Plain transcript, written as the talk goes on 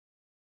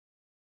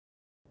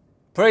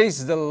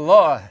Praise the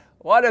Lord.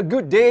 What a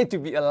good day to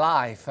be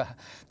alive.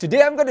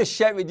 Today I'm going to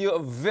share with you a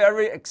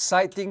very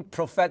exciting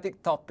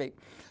prophetic topic.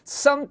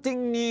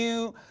 Something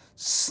new,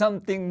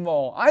 something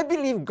more. I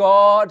believe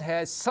God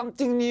has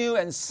something new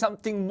and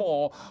something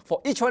more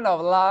for each one of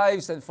our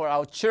lives and for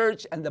our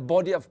church and the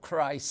body of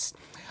Christ.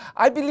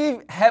 I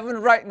believe heaven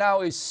right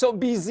now is so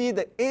busy.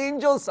 The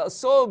angels are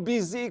so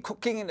busy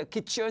cooking in the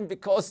kitchen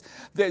because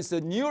there's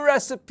a new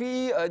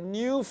recipe, a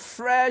new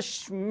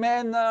fresh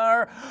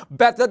manna,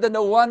 better than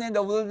the one in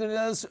the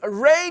wilderness,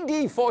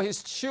 ready for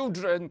His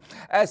children.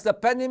 As the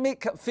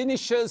pandemic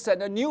finishes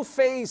and a new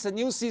phase, a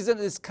new season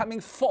is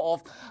coming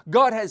forth,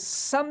 God has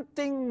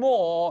something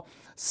more,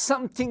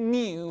 something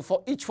new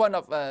for each one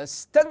of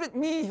us. Turn with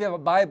me, if you have a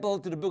Bible,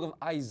 to the book of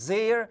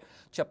Isaiah,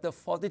 chapter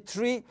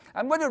 43.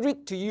 I'm going to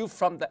read to you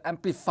from the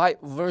Amplified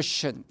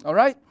Version, all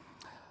right?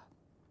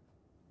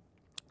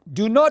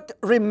 Do not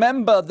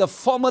remember the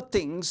former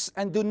things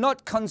and do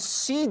not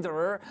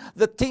consider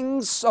the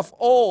things of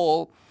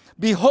old.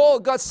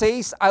 Behold, God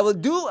says, I will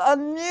do a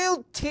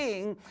new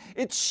thing.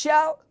 It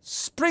shall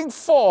spring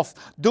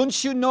forth.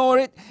 Don't you know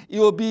it? It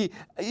will be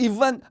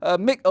even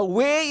make a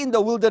way in the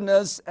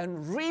wilderness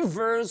and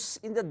rivers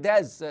in the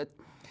desert.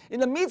 In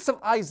the midst of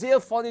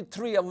Isaiah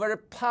 43, a very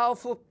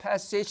powerful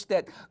passage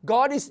that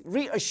God is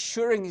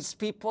reassuring His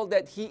people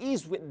that He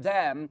is with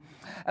them.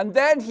 And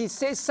then He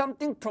says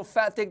something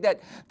prophetic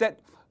that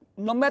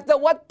no matter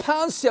what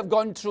paths you have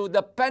gone through,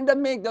 the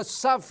pandemic, the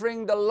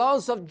suffering, the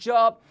loss of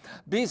job,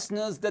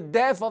 business, the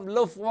death of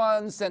loved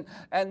ones,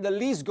 and the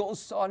list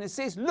goes on. It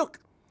says, look,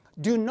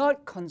 do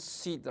not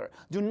consider,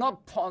 do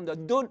not ponder,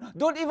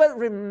 don't even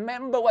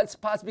remember what's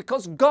past,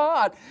 because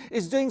God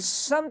is doing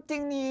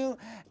something new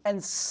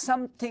and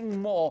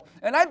something more.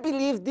 And I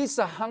believe this is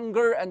a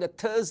hunger and a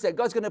thirst that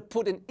God's going to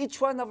put in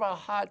each one of our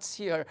hearts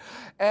here.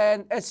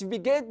 And as we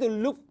begin to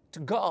look to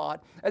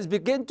God, as we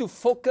begin to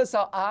focus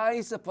our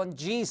eyes upon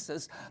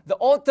Jesus, the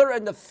author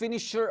and the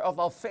finisher of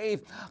our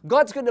faith,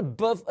 God's going to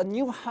birth a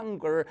new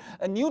hunger,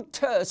 a new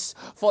thirst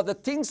for the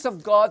things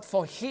of God,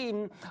 for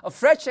Him, a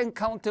fresh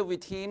encounter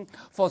with Him,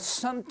 for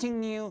something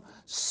new,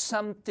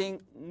 something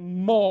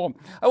more.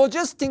 I was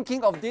just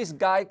thinking of this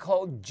guy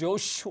called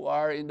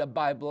Joshua in the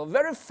Bible, a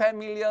very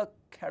familiar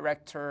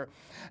character.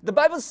 The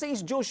Bible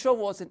says Joshua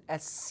was an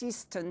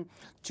assistant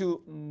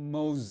to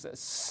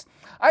Moses.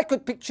 I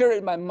could picture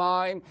in my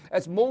mind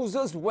as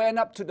Moses went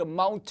up to the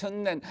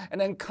mountain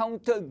and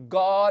encountered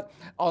God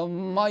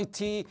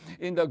Almighty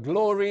in the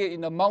glory,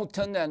 in the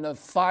mountain and the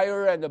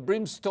fire and the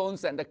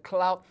brimstones and the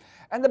cloud.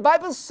 And the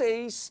Bible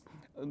says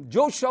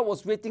Joshua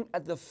was waiting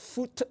at the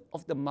foot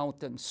of the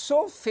mountain.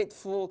 So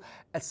faithful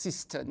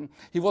assistant.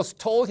 He was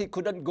told he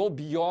couldn't go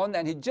beyond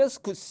and he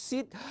just could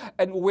sit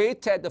and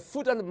wait at the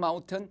foot of the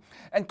mountain.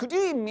 And could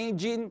you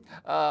imagine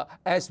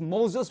as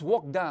Moses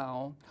walked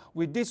down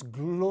with this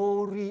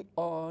glory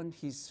on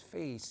his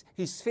face?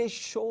 His face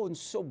shone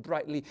so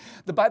brightly.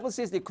 The Bible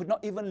says they could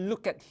not even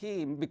look at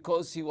him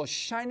because he was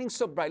shining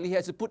so brightly. He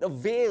had to put a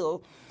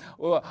veil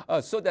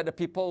so that the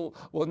people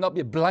will not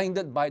be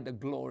blinded by the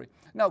glory.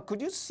 Now,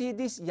 could you see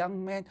this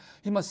young man?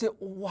 He must say,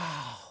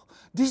 wow,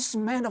 this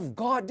man of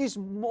God, this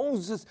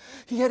Moses,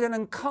 he had an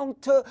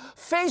encounter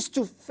face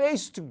to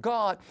face to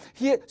God.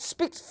 He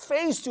speaks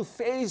face to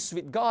face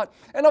with God.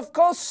 And of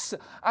course,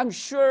 I'm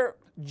sure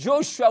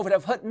Joshua would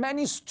have heard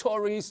many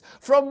stories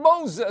from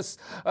Moses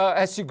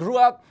as he grew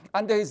up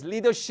under his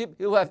leadership.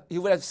 He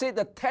would have said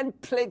the 10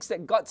 plagues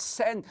that God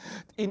sent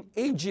in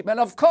Egypt. And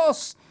of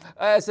course,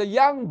 as a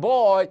young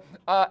boy,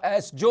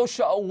 as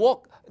Joshua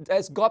walked,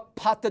 as God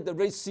parted the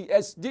Red Sea,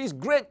 as this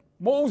great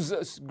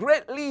Moses,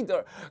 great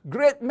leader,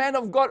 great man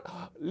of God,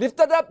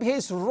 lifted up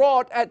his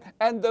rod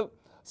and the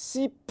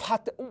sea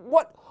parted.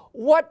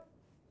 What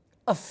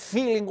a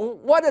feeling,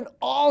 what an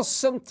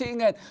awesome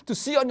thing, and to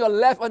see on your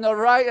left, on your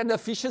right, and the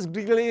fishes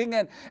giggling,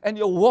 and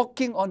you're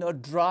walking on a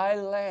dry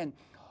land.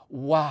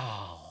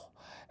 Wow.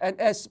 And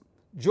as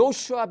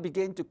Joshua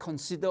began to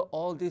consider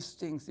all these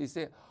things, he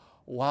said,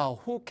 wow,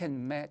 who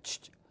can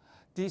match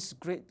this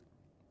great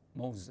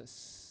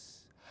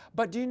Moses?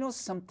 But do you know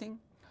something?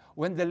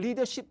 When the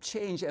leadership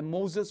changed and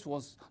Moses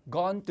was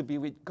gone to be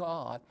with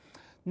God,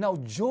 now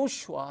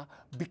Joshua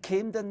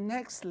became the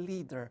next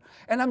leader.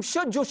 And I'm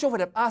sure Joshua would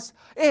have asked,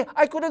 hey,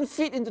 I couldn't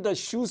fit into the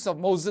shoes of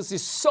Moses.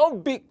 He's so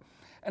big.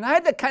 And I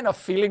had that kind of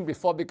feeling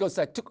before because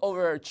I took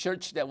over a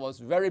church that was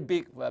very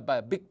big by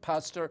a big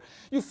pastor.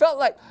 You felt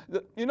like,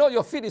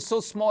 your feet is so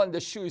small and the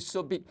shoe is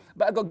so big.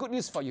 But I got good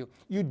news for you.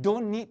 You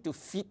don't need to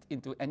fit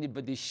into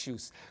anybody's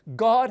shoes.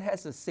 God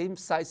has the same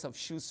size of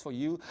shoes for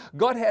you.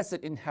 God has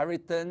an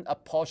inheritance, a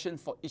portion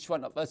for each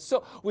one of us.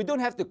 So we don't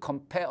have to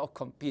compare or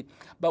compete.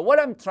 But what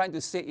I'm trying to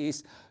say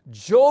is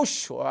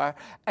Joshua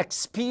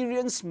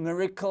experienced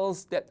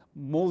miracles that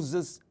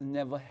Moses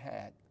never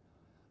had.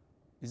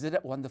 Isn't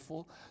that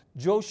wonderful?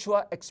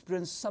 Joshua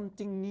experienced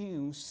something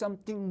new,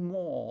 something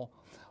more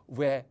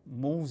where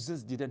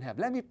Moses didn't have.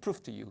 Let me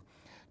prove to you.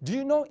 Do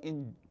you know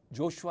in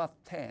Joshua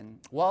 10,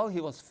 while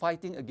he was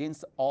fighting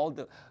against all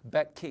the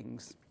bad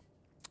kings,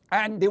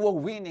 And they were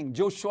winning.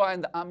 Joshua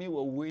and the army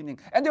were winning.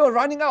 And they were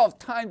running out of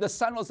time. The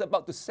sun was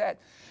about to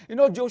set. You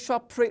know, Joshua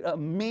prayed an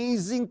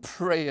amazing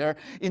prayer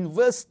in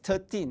verse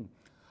 13.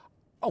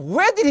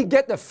 Where did he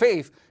get the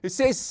faith? He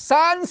says,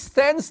 sun,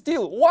 stand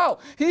still. Wow,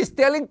 he's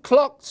telling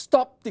clock,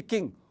 stop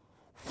ticking.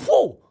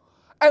 Whoa!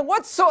 And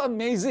what's so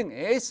amazing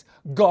is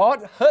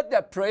God heard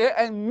that prayer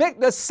and made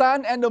the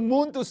sun and the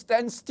moon to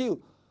stand still.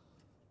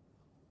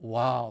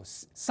 Wow,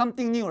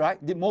 something new,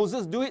 right? Did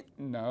Moses do it?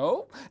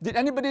 No. Did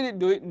anybody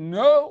do it?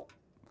 No.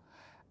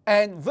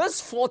 And verse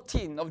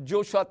 14 of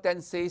Joshua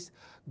 10 says,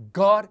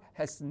 God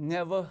has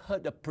never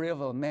heard the prayer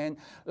of a man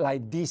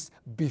like this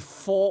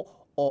before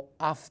or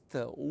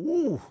after.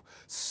 Ooh,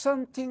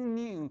 something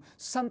new,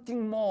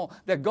 something more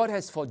that God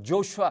has for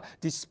Joshua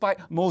despite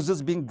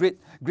Moses being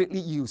greatly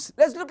used.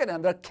 Let's look at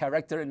another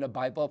character in the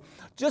Bible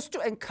just to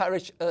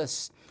encourage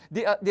us.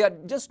 They are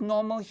just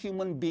normal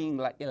human beings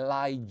like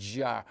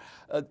Elijah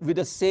with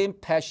the same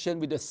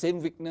passion, with the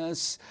same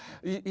weakness.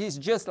 He's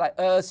just like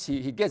us.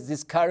 He gets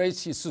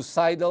discouraged. He's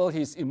suicidal.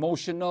 He's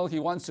emotional.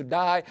 He wants to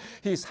die.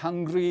 He's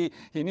hungry.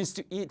 He needs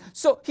to eat.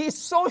 So he's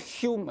so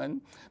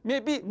human,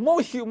 maybe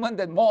more human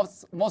than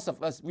most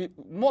of us.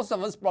 Most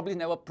of us probably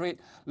never prayed,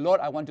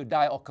 Lord, I want to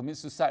die or commit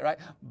suicide, right?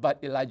 But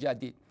Elijah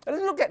did.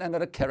 Let's look at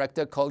another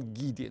character called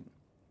Gideon.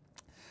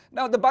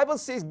 Now, the Bible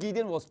says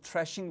Gideon was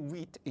threshing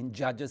wheat in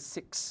Judges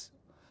 6.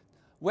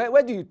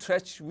 Where do you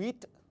thresh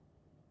wheat?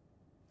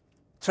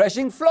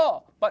 Threshing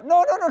floor. But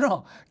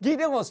no.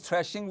 Gideon was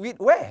threshing wheat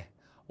where?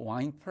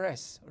 Wine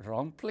press.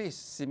 Wrong place,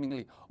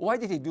 seemingly. Why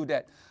did he do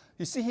that?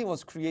 You see, he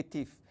was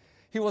creative.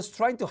 He was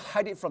trying to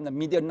hide it from the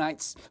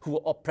Midianites who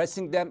were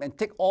oppressing them and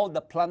take all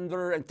the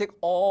plunder and take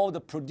all the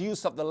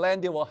produce of the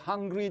land. They were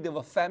hungry, they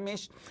were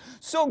famished.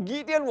 So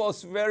Gideon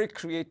was very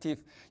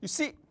creative. You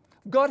see,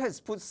 God has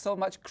put so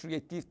much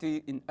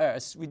creativity in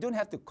us. We don't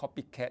have to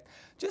copycat.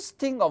 Just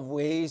think of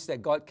ways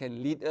that God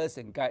can lead us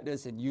and guide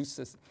us and use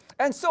us.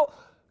 And so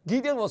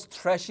Gideon was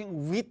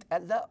threshing wheat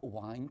at the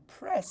wine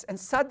press. And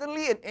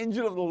suddenly an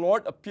angel of the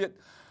Lord appeared.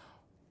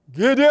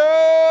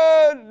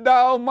 Gideon,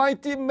 thou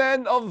mighty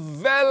man of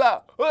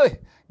valor.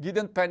 Hey,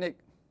 Gideon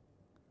panicked.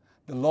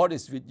 The Lord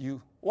is with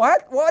you.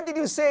 What? What did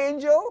you say,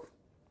 angel?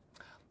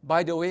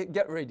 By the way,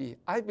 get ready.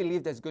 I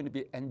believe there's going to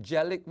be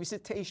angelic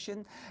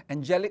visitation,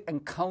 angelic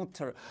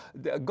encounter.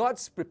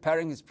 God's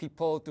preparing His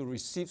people to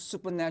receive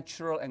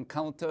supernatural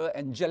encounter,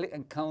 angelic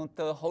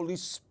encounter, Holy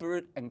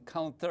Spirit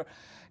encounter.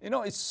 You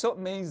know, it's so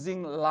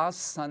amazing.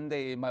 Last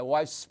Sunday, my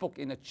wife spoke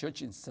in a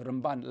church in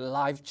Seremban,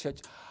 live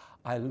church.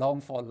 I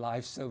long for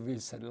live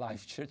service and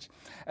live church.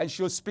 And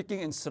she was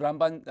speaking in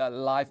Seremban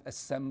Live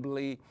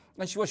Assembly.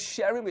 And she was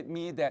sharing with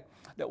me that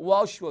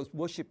while she was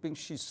worshiping,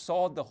 she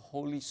saw the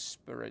Holy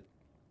Spirit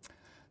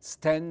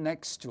stand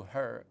next to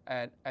her.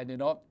 And you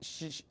know,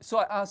 so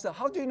I asked her,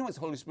 how do you know it's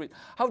Holy Spirit?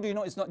 How do you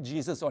know it's not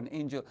Jesus or an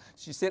angel?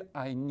 She said,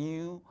 I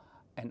knew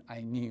and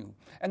I knew.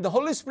 And the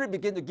Holy Spirit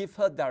began to give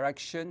her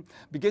direction,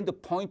 began to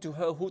point to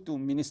her who to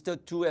minister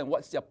to and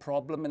what's their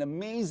problem, an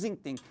amazing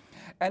thing.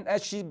 And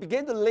as she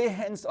began to lay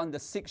hands on the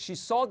sick, she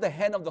saw the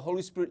hand of the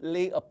Holy Spirit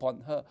lay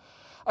upon her.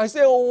 I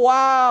said,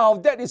 wow,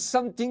 that is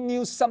something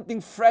new,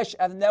 something fresh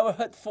I've never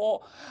heard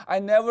before, I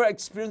never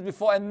experienced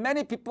before, and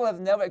many people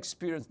have never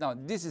experienced. Now,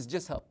 this is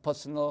just her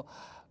personal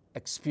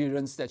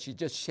experience that she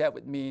just shared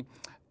with me.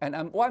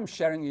 And what I'm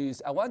sharing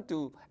is I want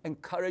to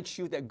encourage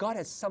you that God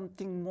has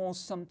something more,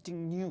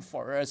 something new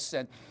for us.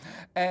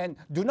 And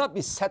do not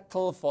be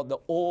settled for the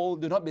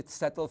old. Do not be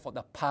settled for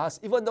the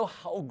past, even though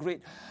how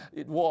great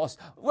it was.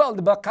 Well,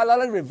 the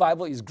Bacalalan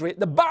revival is great.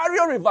 The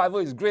Barrio revival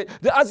is great.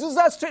 The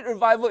Azusa Street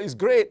revival is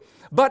great.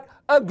 But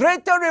a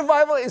greater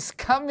revival is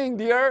coming,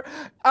 dear.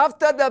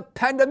 After the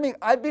pandemic,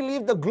 I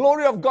believe the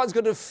glory of God is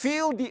going to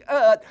fill the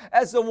earth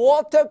as the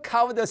water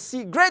covers the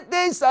sea. Great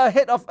days are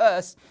ahead of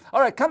us. All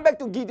right, come back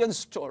to Gideon's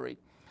story.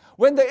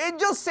 When the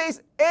angel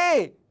says,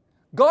 hey,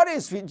 God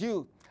is with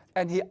you.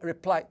 And he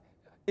replied,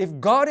 if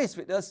God is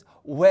with us,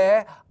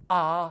 where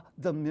are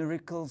the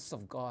miracles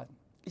of God?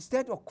 Is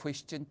that your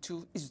question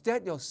too? Is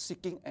that your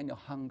seeking and your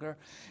hunger?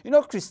 You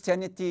know,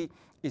 Christianity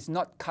is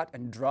not cut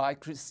and dry.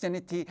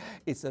 Christianity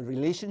is a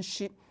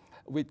relationship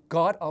with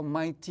God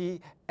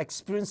Almighty,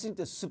 experiencing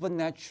the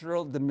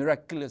supernatural, the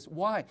miraculous.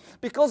 Why?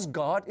 Because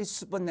God is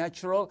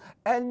supernatural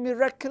and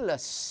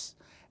miraculous.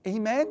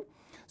 Amen?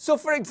 So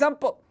for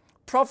example,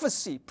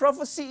 prophecy.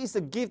 Prophecy is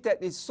a gift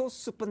that is so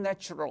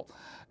supernatural.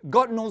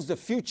 God knows the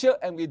future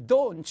and we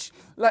don't.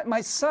 Like my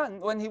son,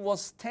 when he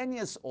was 10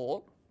 years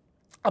old,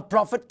 a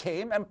prophet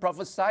came and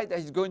prophesied that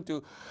he's going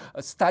to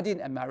study in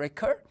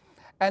America,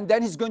 and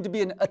then he's going to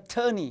be an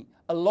attorney,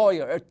 a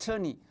lawyer,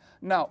 attorney.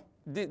 Now,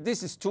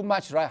 this is too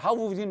much, right? How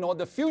will you know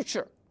the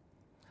future?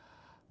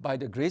 By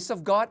the grace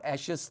of God,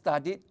 Asher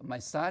studied, my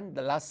son,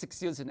 the last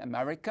 6 years in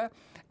America,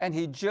 and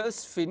he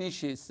just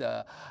finished his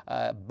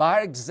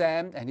bar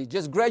exam, and he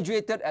just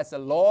graduated as a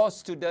law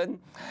student,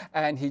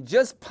 and he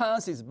just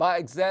passed his bar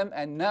exam,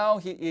 and now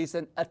he is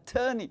an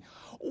attorney.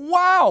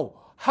 Wow!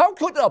 How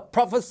could a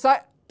prophet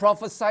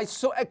prophesy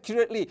so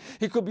accurately.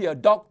 He could be a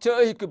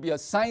doctor, he could be a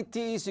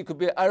scientist, he could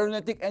be an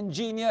aeronautic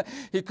engineer,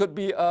 he could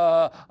be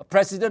a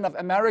president of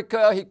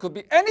America, he could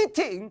be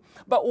anything.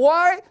 But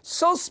why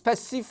so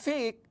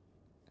specific?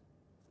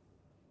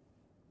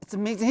 It's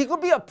amazing. He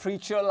could be a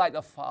preacher like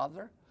the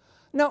Father.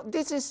 Now,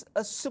 this is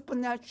a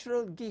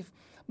supernatural gift.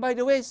 By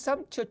the way,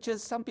 some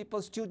churches, some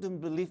people still don't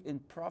believe in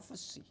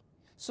prophecy.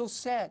 So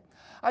sad.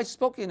 I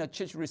spoke in a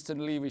church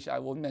recently, which I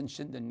won't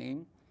mention the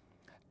name,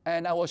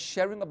 and I was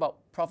sharing about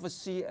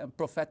prophecy and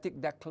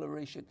prophetic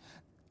declaration.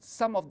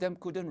 Some of them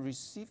couldn't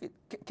receive it.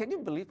 Can you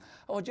believe?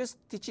 I was just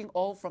teaching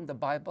all from the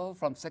Bible,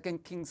 from 2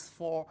 Kings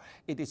 4,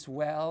 it is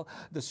well.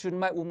 The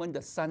Shunammite woman,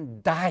 the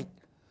son died.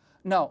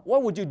 Now,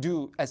 what would you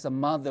do as a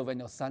mother when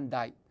your son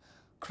died?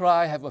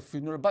 Cry, have a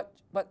funeral. But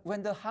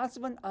when the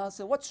husband asked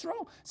her, what's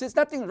wrong? She says,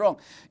 nothing wrong.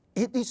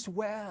 It is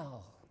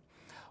well.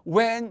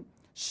 When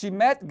she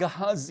met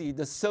Gehazi,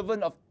 the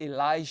servant of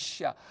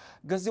Elisha,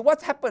 Gehazi,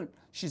 what happened?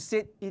 She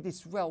said, it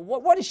is well.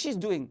 What is she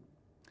doing?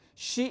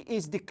 She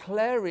is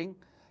declaring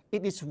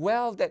it is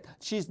well, that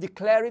she's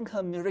declaring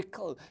her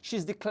miracle.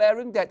 She's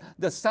declaring that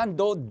the son,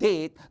 though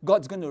dead,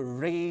 God's going to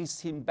raise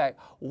him back.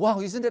 Wow,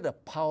 isn't that a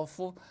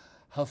powerful?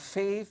 Her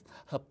faith,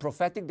 her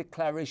prophetic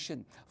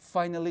declaration,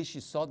 finally she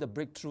saw the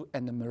breakthrough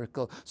and the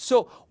miracle.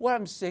 So what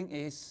I'm saying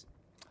is,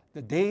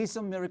 the days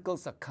of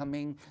miracles are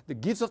coming. The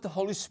gifts of the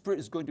Holy Spirit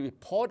is going to be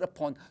poured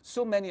upon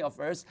so many of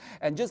us.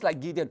 And just like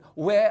Gideon,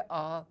 where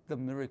are the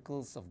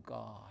miracles of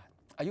God?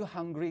 Are you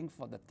hungering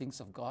for the things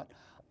of God?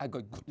 I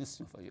got good news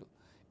for you.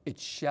 It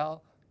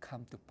shall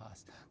come to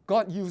pass.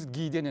 God used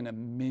Gideon in an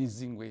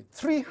amazing way.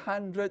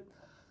 300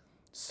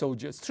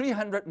 soldiers,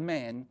 300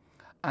 men,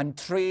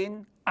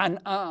 untrained,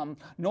 unarmed,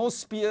 no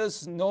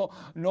spears, no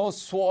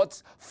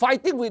swords,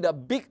 fighting with a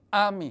big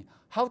army.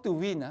 How to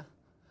win?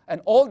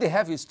 And all they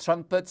have is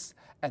trumpets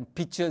and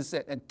pitchers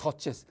and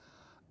torches.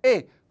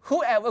 Hey,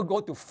 whoever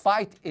go to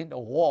fight in the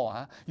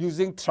war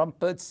using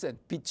trumpets and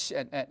pitch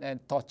and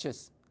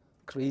torches?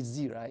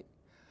 Crazy, right?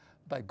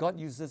 But God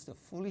uses the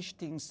foolish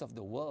things of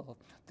the world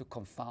to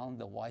confound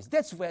the wise.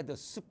 That's where the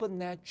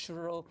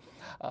supernatural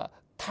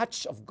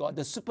touch of God,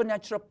 the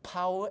supernatural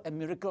power and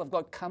miracle of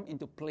God come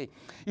into play.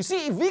 You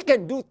see, if we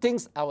can do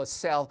things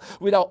ourselves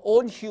with our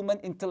own human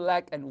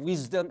intellect and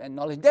wisdom and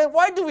knowledge, then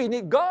why do we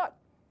need God?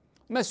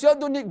 Monsieur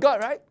don't need God,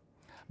 right?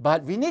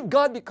 But we need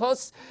God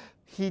because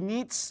He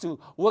needs to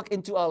work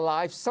into our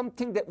lives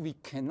something that we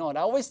cannot. I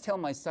always tell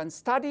my son,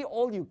 study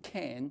all you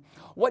can.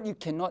 What you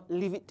cannot,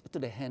 leave it to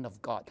the hand of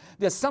God.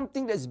 There's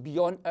something that's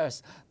beyond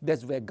us.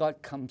 That's where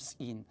God comes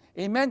in.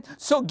 Amen?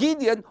 So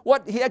Gideon,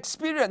 what he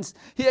experienced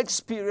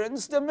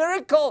the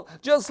miracle,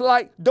 just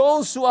like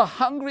those who are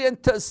hungry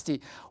and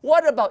thirsty.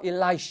 What about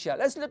Elisha?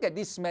 Let's look at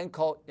this man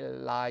called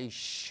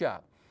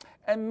Elisha.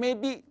 And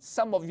maybe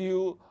some of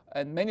you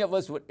and many of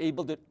us were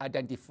able to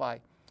identify.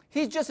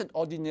 He's just an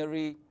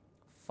ordinary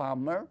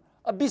farmer,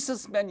 a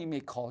businessman you may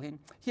call him.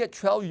 He had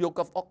 12 yoke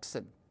of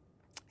oxen.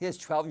 He has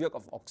 12 yoke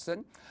of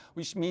oxen,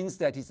 which means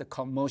that he's a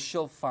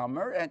commercial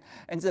farmer and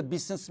he's a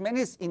businessman.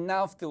 He's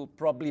enough to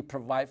probably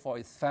provide for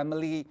his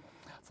family,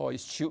 for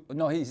his children.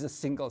 No, he's a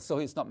single, so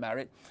he's not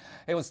married.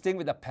 He was staying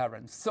with the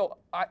parents. So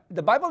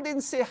the Bible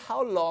didn't say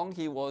how long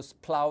he was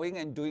plowing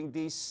and doing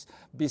this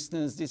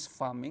business, this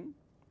farming.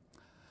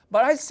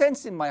 But I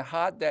sense in my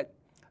heart that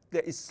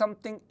there is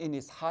something in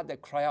his heart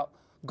that cry out,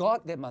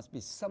 God, there must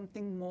be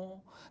something more.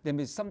 There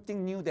must be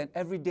something new than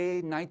every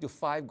day, 9 to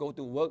 5, go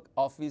to work,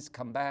 office,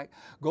 come back.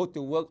 Go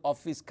to work,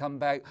 office, come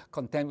back,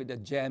 content with the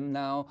jam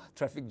now,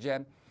 traffic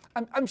jam.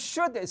 I'm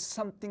sure there's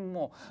something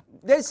more.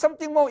 There's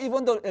something more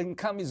even though the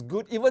income is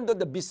good, even though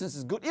the business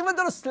is good, even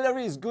though the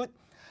salary is good.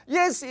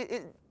 Yes,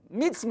 it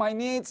meets my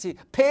needs, it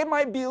pay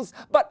my bills,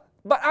 but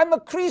I'm a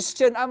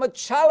Christian, I'm a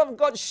child of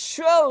God.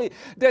 Surely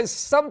there's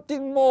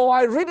something more.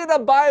 I read in the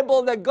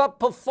Bible that God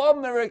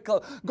performed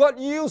miracles. God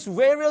used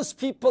various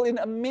people in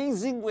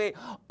amazing way.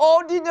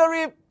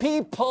 Ordinary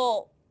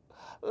people,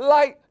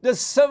 like the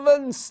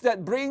servants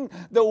that bring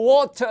the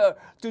water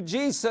to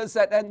Jesus,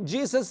 and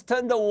Jesus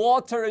turned the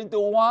water into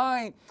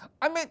wine.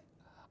 I mean,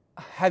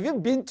 have you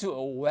been to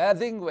a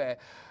wedding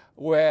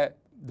where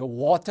the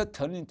water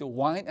turned into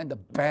wine, and the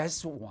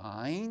best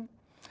wine?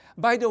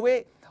 By the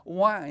way,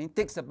 wine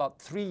takes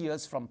about 3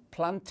 years from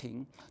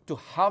planting to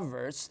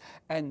harvest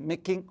and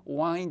making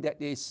wine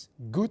that is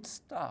good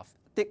stuff.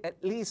 Take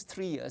at least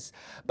 3 years.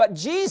 But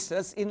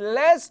Jesus, in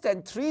less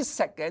than 3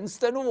 seconds,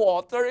 turned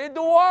water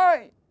into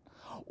wine.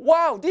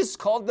 Wow, this is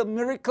called the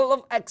miracle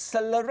of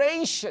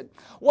acceleration.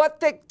 What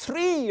took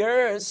 3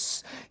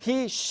 years,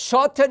 He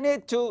shortened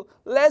it to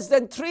less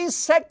than 3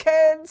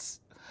 seconds.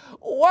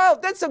 Wow,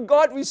 that's a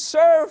God we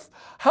serve.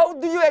 How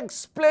do you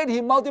explain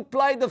He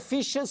multiplied the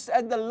fishes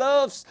and the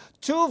loaves?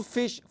 2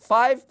 fishes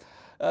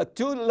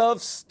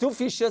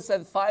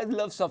and 5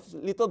 loaves of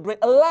little bread,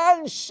 a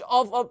lunch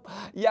of a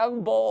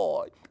young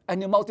boy.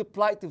 And He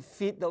multiplied to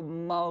feed the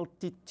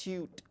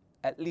multitude,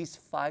 at least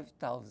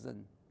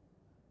 5,000.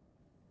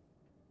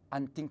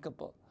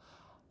 Unthinkable.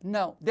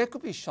 Now, there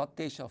could be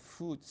shortage of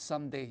food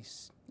some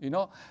days. You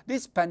know,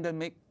 this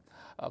pandemic,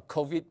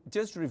 COVID,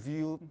 just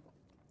revealed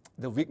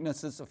the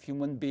weaknesses of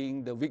human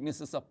beings, the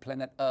weaknesses of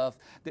planet Earth,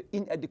 the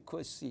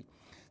inadequacy.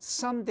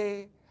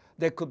 Someday,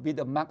 there could be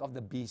the mark of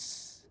the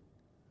beast.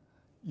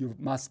 You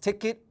must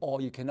take it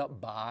or you cannot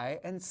buy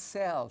and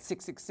sell.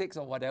 666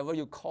 or whatever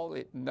you call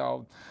it.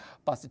 Now,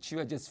 Pastor Chu,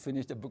 I just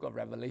finished the book of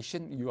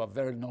Revelation. You are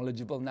very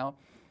knowledgeable now.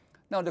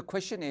 Now, the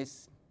question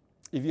is,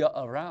 if you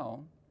are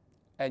around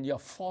and you're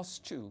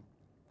forced to,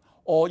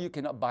 or you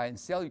cannot buy and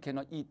sell, you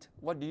cannot eat,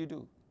 what do you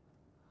do?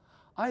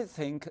 I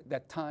think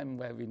that time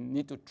where we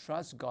need to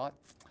trust God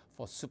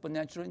for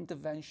supernatural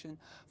intervention,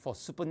 for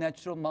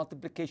supernatural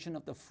multiplication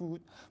of the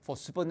food, for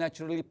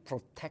supernaturally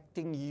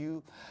protecting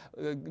you.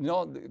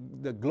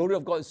 The glory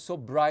of God is so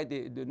bright,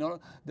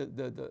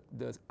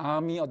 the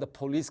army or the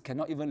police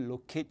cannot even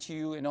locate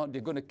you.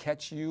 They're going to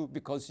catch you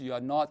because you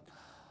are not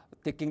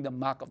taking the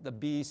mark of the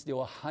beast. They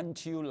will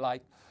hunt you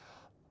like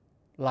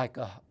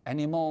an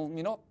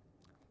animal,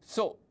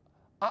 So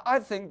I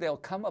think there will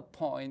come a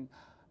point,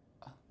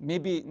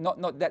 maybe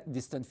not that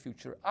distant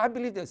future. I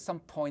believe there's some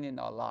point in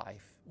our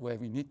life where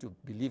we need to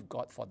believe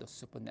God for the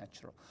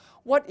supernatural.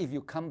 What if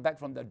you come back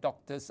from the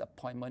doctor's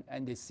appointment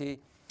and they say,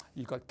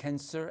 you got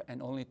cancer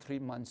and only 3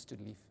 months to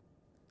live?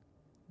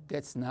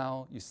 That's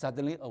now you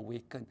suddenly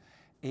awaken.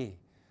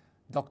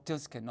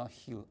 Doctors cannot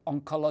heal.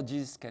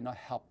 Oncologists cannot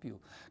help you.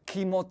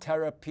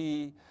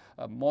 Chemotherapy,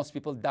 most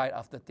people died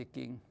after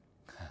taking.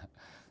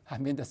 I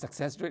mean, the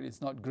success rate is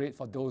not great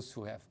for those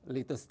who have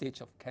later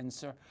stage of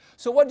cancer.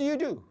 So what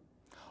do?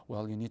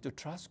 Well, you need to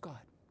trust God.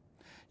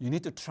 You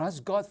need to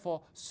trust God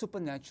for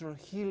supernatural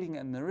healing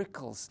and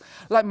miracles.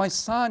 Like my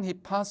son, he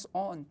passed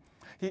on.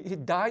 He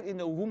died in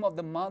the womb of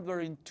the mother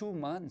in 2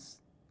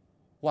 months.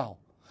 Wow.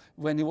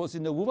 When he was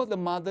in the womb of the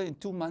mother in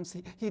 2 months,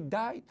 he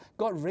died.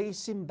 God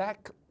raised him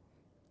back.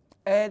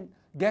 And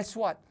guess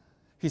what?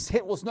 His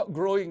head was not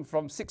growing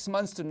from 6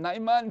 months to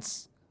 9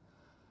 months.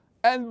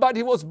 But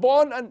he was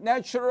born a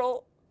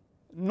natural,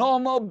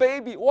 normal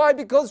baby. Why?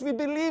 Because we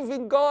believe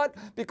in God.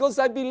 Because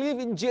I believe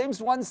in James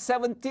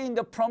 1:17,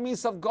 the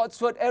promise of God's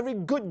word. Every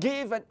good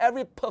gift and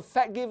every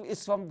perfect gift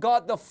is from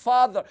God the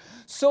Father.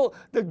 So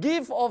the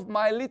gift of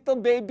my little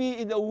baby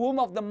in the womb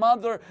of the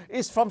mother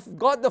is from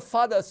God the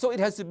Father. So it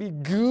has to be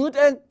good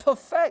and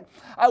perfect.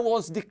 I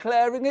was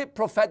declaring it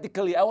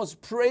prophetically. I was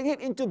praying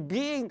it into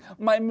being,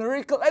 my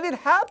miracle, and it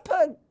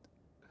happened.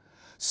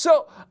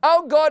 So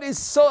our God is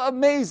so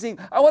amazing.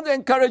 I want to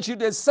encourage you,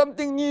 there's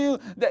something new,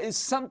 there is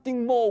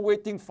something more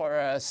waiting for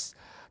us.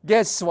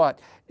 Guess what?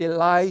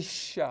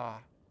 Elisha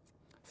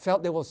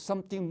felt there was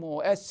something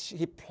more. As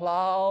he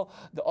plowed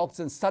the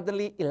oxen,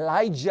 suddenly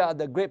Elijah,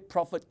 the great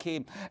prophet,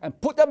 came and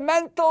put a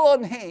mantle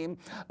on him,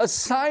 a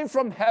sign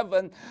from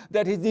heaven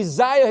that his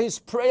desire, his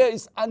prayer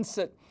is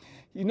answered.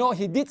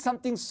 He did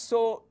something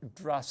so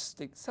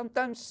drastic.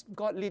 Sometimes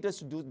God leads us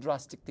to do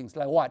drastic things.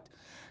 Like what?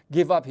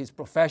 Give up his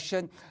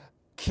profession,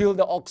 kill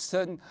the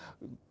oxen,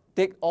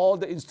 take all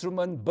the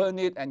instrument, burn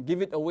it, and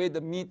give it away,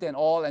 the meat and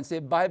all, and say,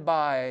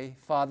 bye-bye,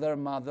 father,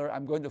 mother,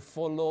 I'm going to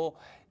follow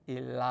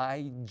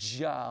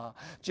Elijah.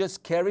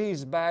 Just carry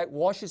his bag,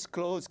 wash his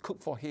clothes,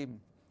 cook for him.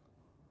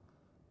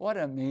 What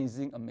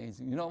amazing.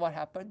 You know what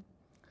happened?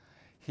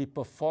 He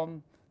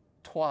performed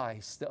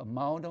twice the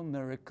amount of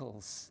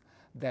miracles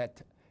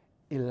that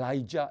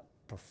Elijah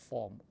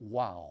performed.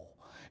 Wow.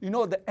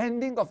 The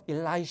ending of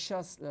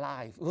Elisha's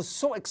life, it was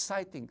so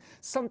exciting.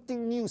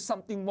 Something new,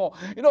 something more.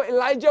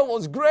 Elijah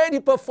was great.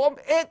 He performed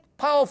 8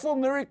 powerful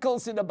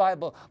miracles in the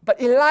Bible.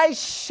 But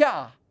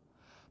Elisha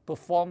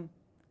performed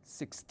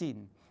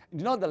 16.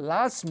 The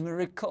last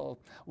miracle,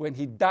 when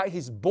he died,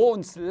 his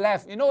bones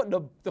left.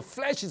 The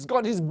flesh is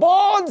gone. His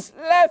bones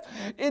left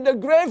in the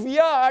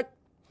graveyard.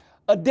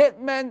 A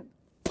dead man,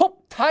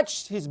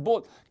 touched his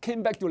bone,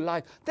 came back to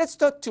life. That's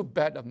not too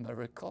bad a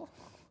miracle.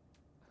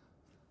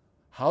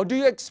 How do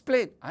you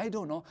explain? I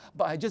don't know,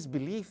 but I just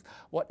believe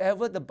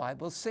whatever the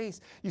Bible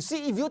says. You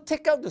see, if you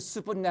take out the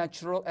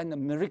supernatural and the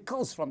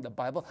miracles from the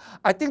Bible,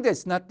 I think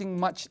there's nothing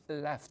much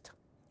left.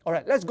 All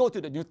right, let's go to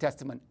the New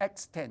Testament,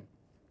 Acts 10.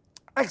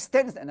 Acts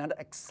 10 is another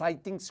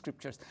exciting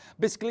scriptures.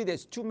 Basically,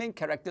 there's 2 main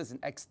characters in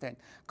Acts 10,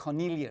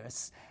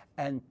 Cornelius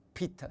and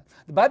Peter.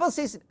 The Bible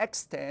says in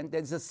Acts 10,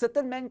 there's a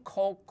certain man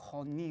called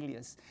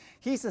Cornelius.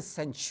 He's a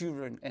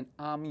centurion, an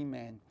army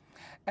man.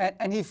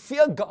 And he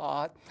feared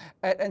God,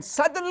 and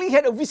suddenly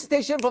had a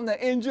visitation from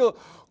the angel.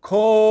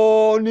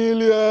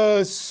 Cornelius,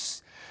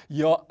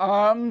 your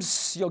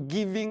alms, your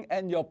giving,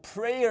 and your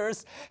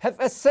prayers have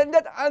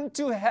ascended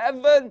unto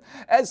heaven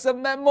as a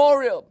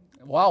memorial.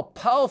 Wow,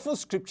 powerful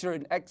scripture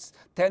in Acts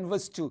 10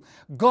 verse 2.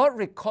 God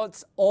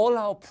records all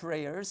our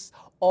prayers,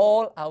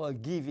 all our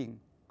giving.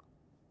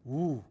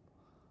 Ooh.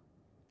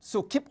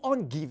 So keep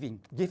on giving,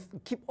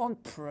 keep on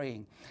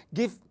praying,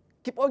 give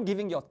Keep on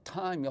giving your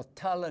time, your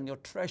talent, your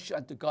treasure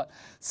unto God.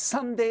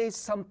 Someday,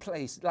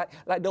 someplace,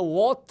 like the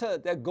water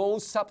that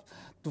goes up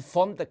to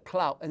form the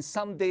cloud, and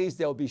some days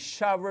there will be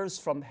showers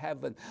from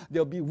heaven.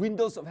 There will be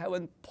windows of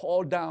heaven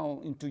pour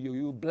down into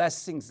you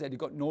blessings that you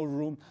got no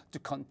room to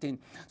contain.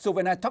 So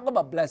when I talk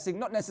about blessing,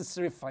 not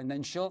necessarily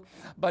financial,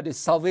 but the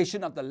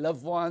salvation of the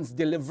loved ones,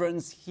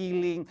 deliverance,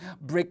 healing,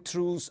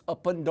 breakthroughs,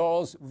 open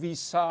doors,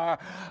 visa,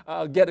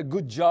 get a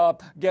good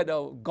job, get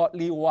a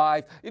godly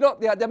wife. You know,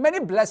 there are many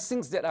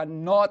blessings that are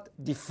not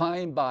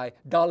defined by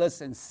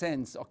dollars and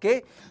cents,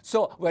 okay?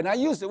 So when I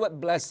use the word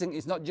blessing,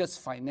 it's not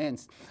just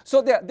finance.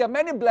 So there are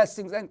many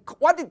blessings. And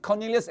what did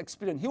Cornelius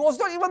experience? He was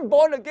not even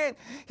born again.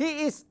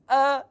 He is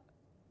a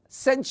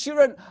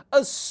centurion,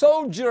 a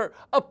soldier,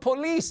 a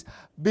police.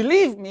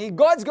 Believe me,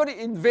 God's going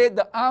to invade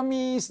the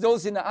armies,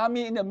 those in the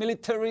army, in the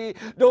military,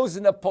 those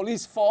in the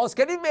police force.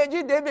 Can you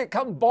imagine they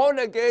become born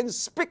again,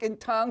 speak in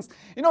tongues?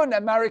 You know, in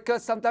America,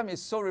 sometimes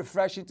it's so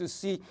refreshing to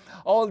see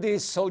all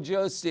these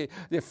soldiers,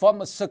 they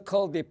form a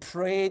circle, they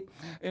pray,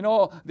 you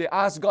know, they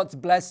ask God's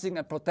blessing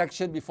and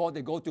protection before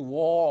they go to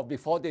war, or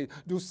before they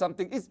do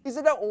something.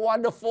 Isn't that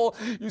wonderful?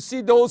 You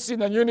see those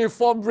in a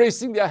uniform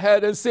raising their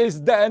head and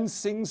says, "Then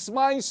sings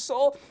my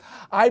soul."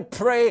 I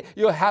pray it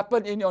will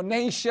happen in your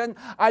nation.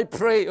 I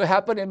pray it will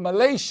happen in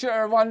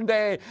Malaysia one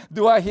day.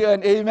 Do I hear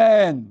an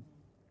amen?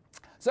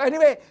 So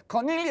anyway,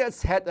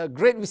 Cornelius had a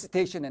great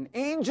visitation. An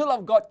angel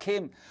of God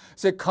came,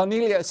 said,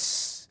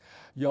 "Cornelius,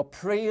 your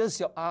prayers,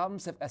 your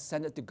arms have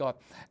ascended to God.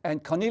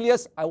 And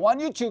Cornelius, I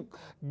want you to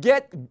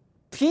get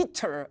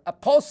Peter,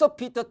 Apostle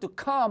Peter, to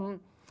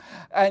come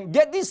and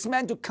get this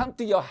man to come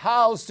to your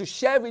house to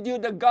share with you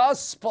the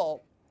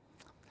gospel."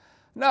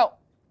 Now,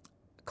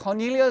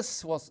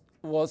 Cornelius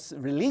was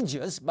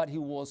religious, but he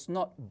was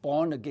not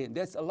born again.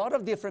 There's a lot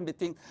of difference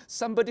between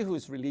somebody who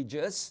is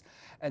religious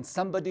and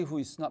somebody who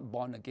is not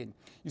born again.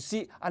 You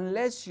see,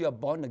 unless you are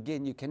born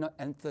again, you cannot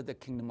enter the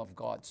kingdom of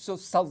God. So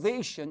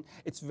salvation,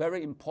 it's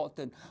very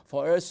important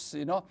for us,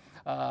 you know,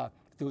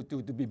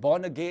 to be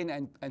born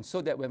again, and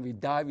so that when we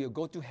die, we'll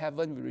go to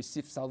heaven, we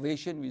receive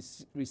salvation, we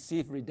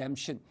receive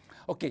redemption.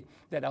 Okay,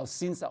 that our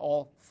sins are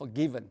all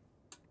forgiven.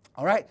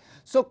 All right,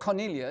 so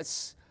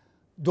Cornelius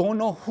don't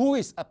know who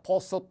is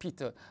Apostle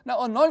Peter.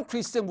 Now, a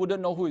non-Christian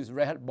wouldn't know who is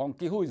Reinhard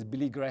Bonnke, who is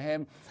Billy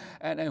Graham,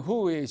 and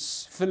who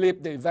is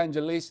Philip the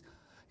evangelist.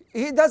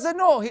 He doesn't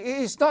know. He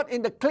is not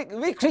in the clique.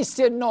 We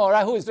Christians know,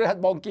 right? Who is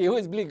Reinhard Bonnke, who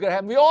is Billy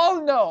Graham. We all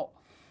know.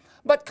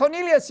 But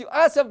Cornelius, you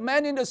ask a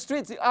man in the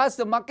streets, you ask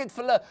the market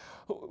fella,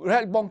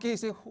 Reinhard Bonnke, he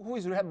say, "Who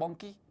is Reinhard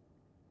Bonnke?"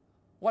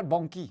 What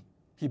Bonnke?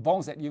 He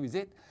bonks at you, is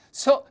it?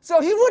 So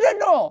he wouldn't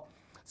know.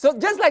 So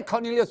just like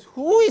Cornelius,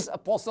 who is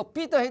Apostle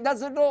Peter? He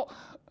doesn't know.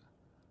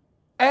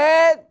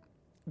 And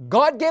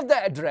God gave the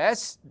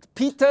address.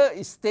 Peter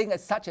is staying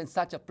at such and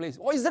such a place.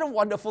 Oh, isn't it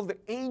wonderful? The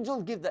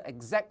angel gave the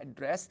exact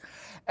address.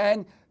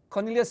 And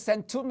Cornelius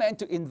sent two men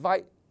to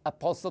invite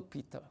Apostle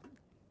Peter.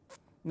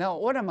 Now,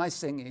 what am I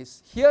saying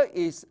is, here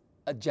is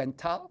a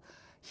Gentile,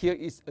 here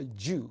is a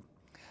Jew.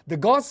 The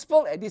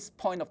gospel at this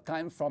point of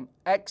time, from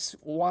Acts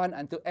 1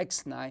 until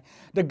Acts 9,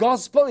 the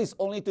gospel is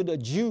only to the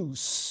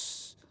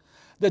Jews.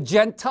 The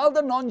Gentile,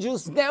 the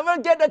non-Jews, never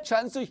get a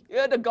chance to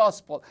hear the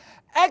gospel.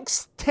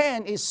 Acts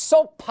 10 is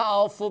so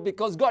powerful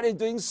because God is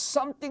doing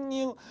something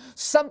new,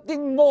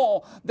 something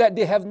more that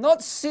they have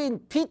not seen.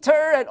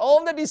 Peter and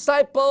all the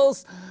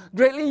disciples,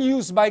 greatly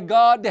used by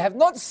God, they have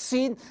not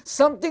seen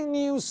something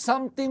new,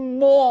 something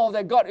more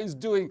that God is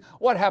doing.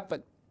 What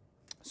happened?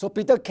 So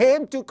Peter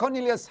came to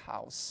Cornelius'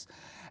 house.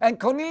 And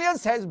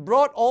Cornelius has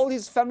brought all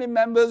his family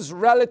members,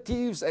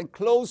 relatives, and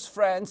close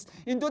friends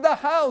into the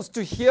house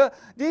to hear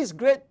this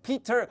great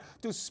Peter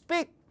to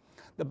speak.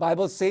 The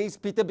Bible says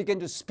Peter began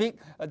to speak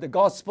the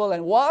gospel,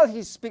 and while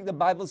he spoke, the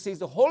Bible says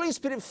the Holy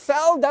Spirit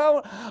fell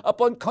down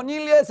upon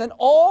Cornelius and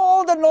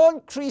all the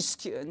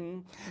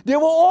non-Christian. They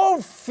were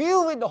all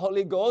filled with the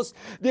Holy Ghost.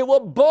 They were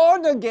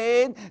born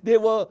again. They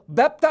were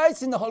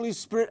baptized in the Holy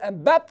Spirit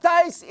and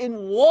baptized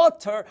in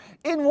water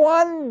in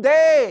one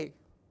day.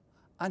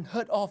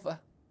 Unheard of.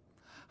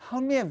 How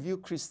many of you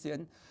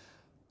Christian,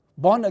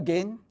 born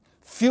again,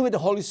 filled with the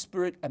Holy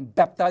Spirit and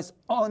baptized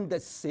on the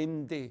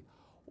same day?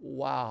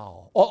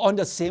 Wow. Or on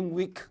the same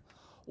week?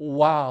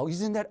 Wow.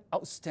 Isn't that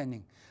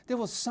outstanding? There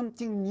was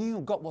something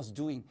new God was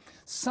doing.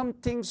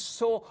 Something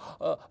so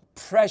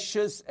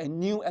precious and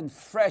new and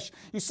fresh.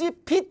 You see,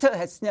 Peter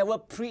has never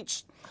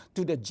preached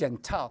to the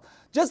Gentile.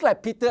 Just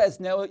like Peter has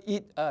never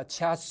eaten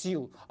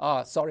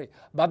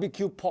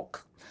barbecue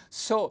pork.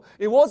 So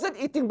it wasn't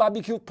eating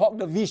barbecue pork,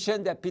 the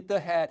vision that Peter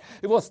had.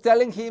 It was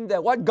telling him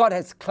that what God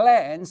has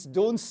cleansed,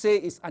 don't say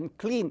is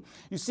unclean.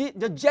 You see,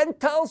 the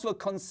Gentiles were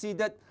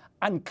considered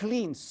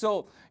unclean.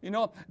 So, you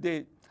know,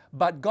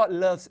 But God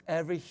loves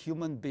every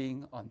human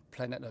being on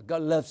planet Earth.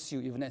 God loves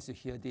you even as you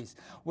hear this.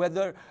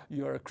 Whether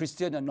you're a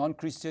Christian, a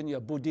non-Christian,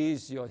 you're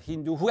Buddhist, you're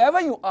Hindu, whoever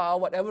you are,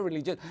 whatever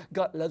religion,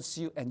 God loves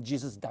you and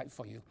Jesus died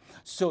for you.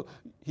 So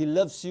He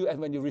loves you, and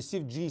when you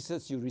receive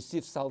Jesus, you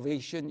receive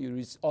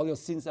salvation, all your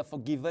sins are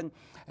forgiven.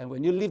 And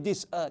when you leave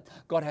this earth,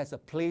 God has a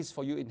place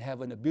for you in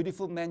heaven, a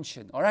beautiful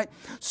mansion. All right?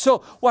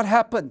 So what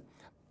happened?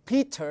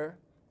 Peter,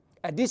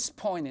 at this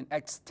point in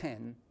Acts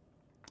 10,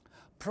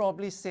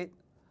 probably said,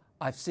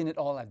 I've seen it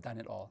all, I've done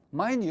it all.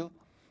 Mind you,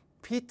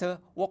 Peter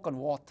walked on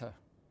water.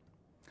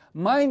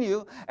 Mind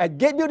you, at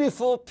Gate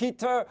Beautiful,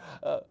 Peter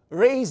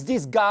raised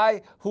this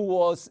guy who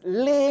was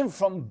lame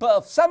from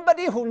birth.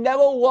 Somebody who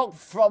never walked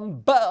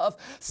from birth,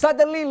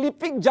 suddenly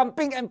leaping,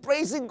 jumping, and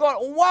praising God.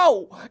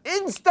 Wow!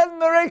 Instant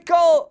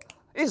miracle!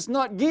 It's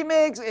not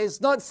gimmicks,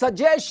 it's not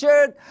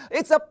suggestion,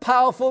 it's a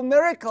powerful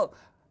miracle.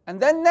 And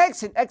then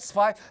next in Acts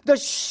 5, the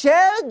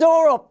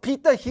shadow of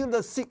Peter healed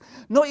the sick,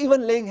 not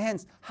even laying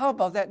hands. How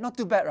about that? Not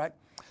too bad, right?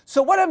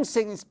 So what I'm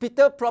saying is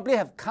Peter probably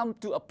have come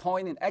to a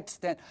point in Acts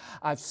 10,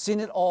 I've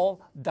seen it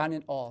all, done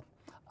it all.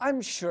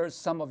 I'm sure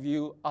some of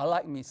you are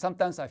like me.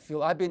 Sometimes I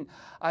feel I've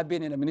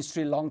been in a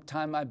ministry a long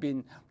time. I've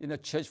been in a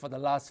church for the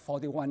last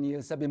 41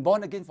 years. I've been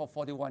born again for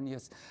 41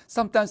 years.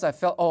 Sometimes I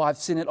felt, I've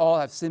seen it all.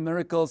 I've seen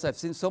miracles. I've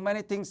seen so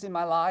many things in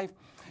my life.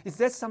 Is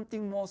there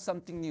something more,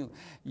 something new?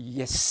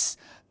 Yes,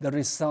 the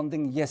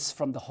resounding yes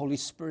from the Holy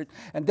Spirit.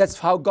 And that's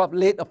how God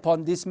laid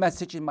upon this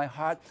message in my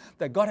heart,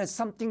 that God has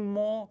something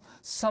more,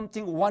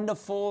 something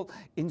wonderful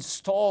in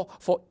store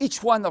for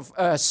each one of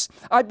us.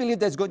 I believe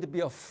there's going to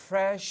be a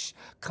fresh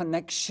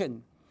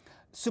connection,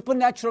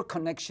 supernatural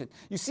connection.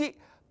 You see,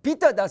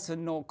 Peter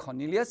doesn't know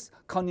Cornelius.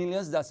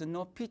 Cornelius doesn't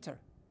know Peter.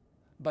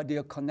 But they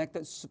are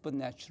connected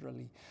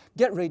supernaturally.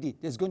 Get ready.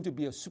 There's going to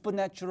be a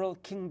supernatural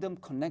kingdom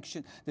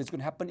connection that's going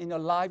to happen in your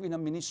life, in a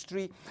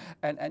ministry.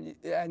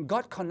 And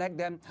God connect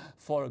them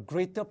for a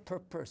greater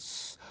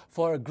purpose,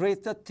 for a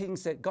greater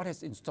things that God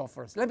has in store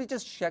for us. Let me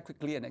just share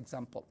quickly an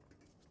example.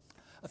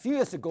 A few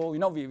years ago,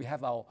 we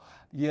have our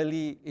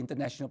yearly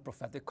International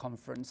Prophetic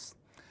Conference.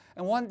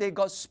 And one day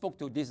God spoke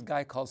to this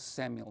guy called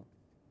Samuel,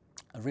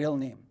 a real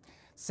name,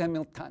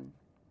 Samuel Tan.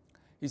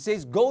 He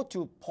says, go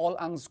to Paul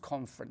Ang's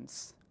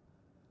conference.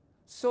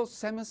 So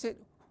Samuel said,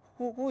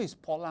 who is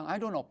Paul Ang? I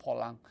don't know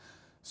Paul Ang.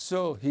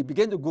 So he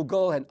began to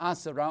Google and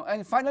ask around.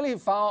 And finally he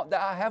found that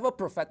I have a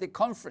prophetic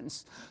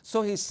conference.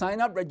 So he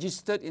signed up,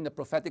 registered in the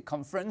prophetic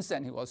conference,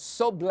 and he was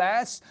so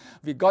blessed.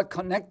 We got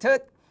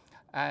connected.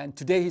 And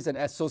today he's an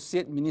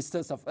associate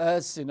minister of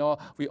us.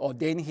 We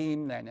ordain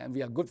him, and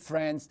we are good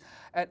friends.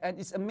 And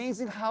it's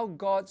amazing how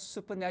God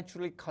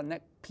supernaturally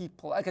connects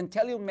people. I can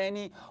tell you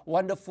many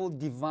wonderful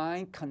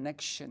divine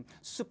connection,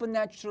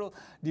 supernatural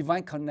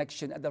divine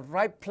connection at the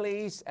right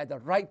place, at the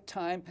right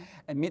time,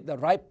 and meet the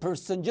right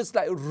person. Just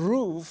like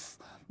Ruth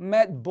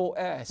met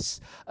Boaz,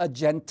 a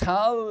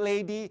Gentile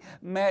lady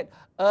met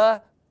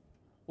a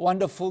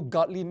wonderful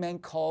godly man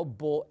called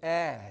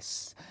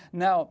Boaz.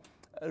 Now,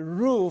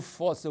 Ruth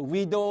was a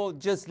widow,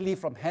 just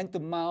lived from hand to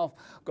mouth,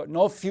 got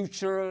no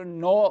future,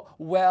 no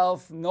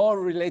wealth, no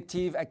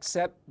relative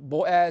except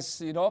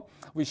Boaz,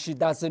 which she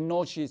doesn't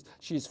know.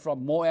 She's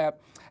from Moab.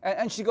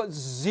 And she got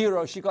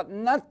zero. She got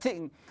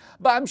nothing.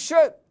 But I'm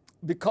sure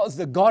because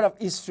the God of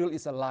Israel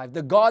is alive,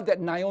 the God that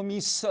Naomi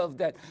served,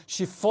 that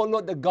she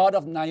followed the God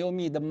of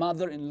Naomi, the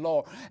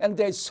mother-in-law, and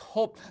there's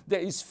hope, there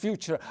is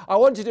future. I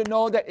want you to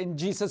know that in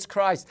Jesus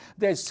Christ,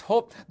 there's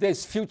hope,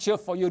 there's future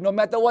for you. No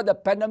matter what the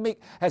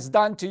pandemic has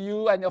done to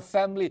you and your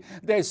family,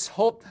 there's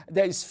hope,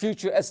 there is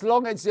future. As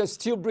long as you're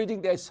still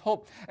breathing, there's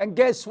hope. And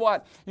guess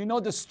what? You know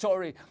the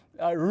story.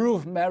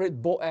 Ruth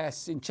married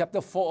Boaz in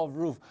chapter 4 of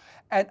Ruth.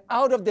 And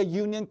out of the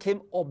union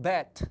came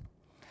Obed.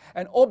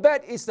 And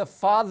Obed is the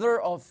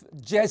father of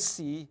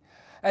Jesse,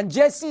 and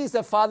Jesse is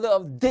the father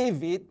of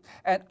David,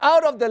 and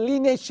out of the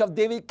lineage of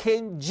David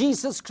came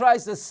Jesus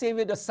Christ, the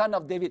Savior, the Son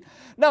of David.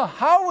 Now,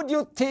 how would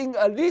you think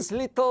this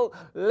little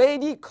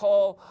lady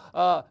called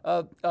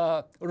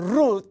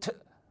Ruth,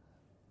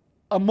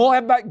 a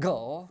Moabite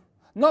girl,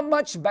 not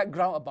much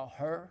background about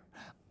her,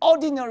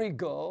 ordinary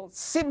girl,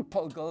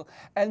 simple girl,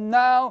 and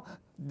now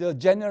the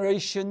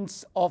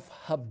generations of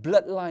her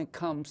bloodline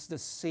comes the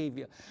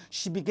Savior.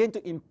 She began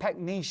to impact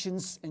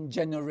nations and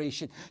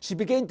generations. She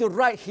began to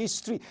write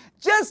history.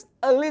 Just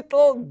a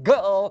little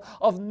girl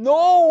of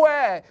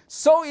nowhere.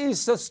 So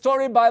is the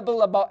story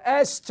Bible about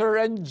Esther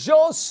and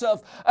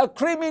Joseph, a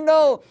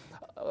criminal,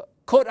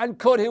 quote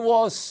unquote, he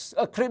was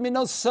a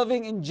criminal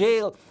serving in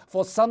jail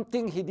for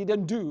something he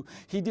didn't do.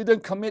 He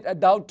didn't commit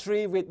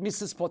adultery with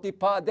Mrs.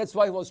 Potiphar. That's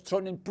why he was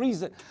thrown in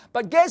prison.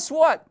 But guess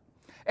what?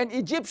 An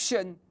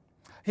Egyptian,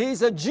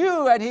 he's a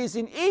Jew and he's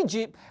in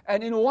Egypt,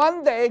 and in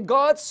one day,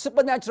 God's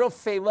supernatural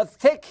favor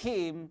take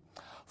him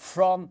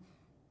from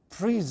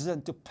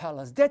prison to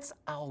palace. That's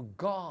our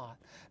God.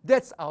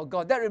 That's our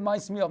God. That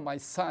reminds me of my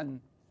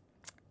son.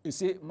 You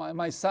see,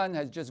 my son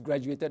has just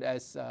graduated,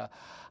 as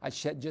I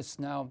shared just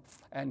now,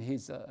 and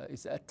he's an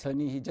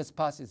attorney. He just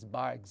passed his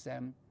bar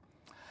exam.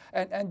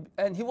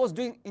 And he was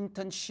doing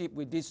internship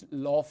with this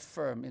law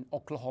firm in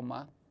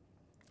Oklahoma.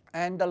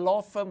 And the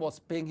law firm was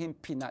paying him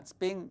peanuts,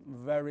 paying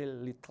very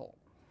little.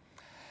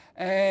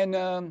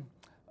 And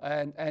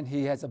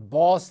he has a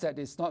boss that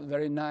is not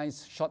very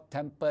nice,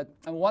 short-tempered.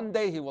 And one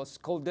day he was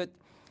scolded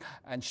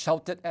and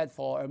shouted at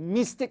for a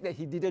mistake that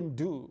he didn't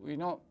do.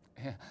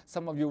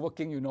 Some of you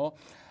working,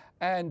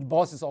 And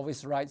boss is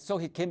always right. So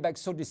he came back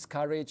so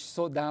discouraged,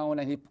 so down,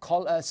 and he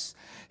called us.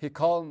 He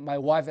called my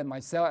wife and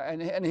myself,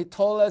 and he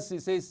told us, he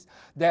says,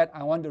 Dad,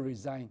 I want to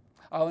resign.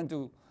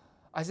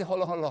 I said,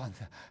 hold on.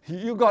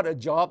 You got a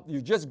job,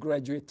 you just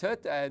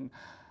graduated,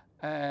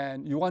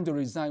 and you want to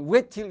resign.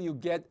 Wait till you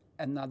get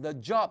another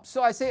job.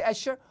 So I say,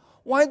 Asher,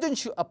 why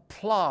don't you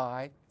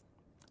apply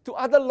to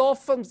other law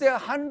firms? There are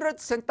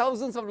hundreds and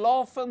thousands of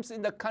law firms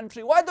in the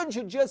country. Why don't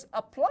you just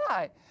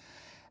apply?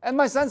 And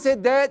my son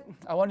said, Dad,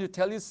 I want to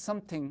tell you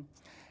something.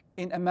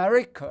 In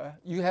America,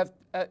 you have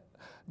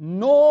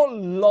no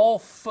law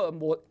firm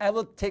will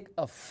ever take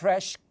a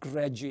fresh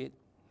graduate.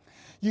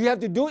 You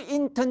have to do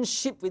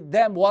internship with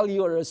them while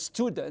you are a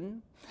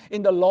student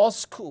in the law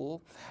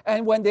school.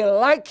 And when they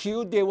like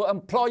you, they will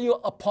employ you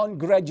upon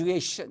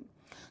graduation.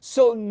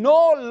 So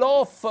no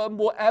law firm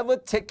will ever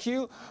take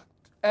you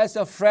as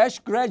a fresh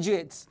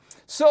graduate.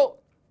 So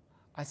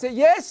I said,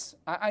 yes,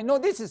 I know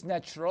this is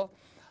natural,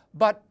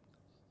 but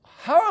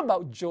how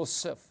about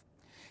Joseph?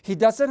 He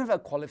doesn't have a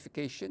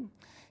qualification.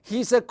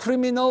 He's a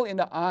criminal in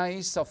the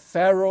eyes of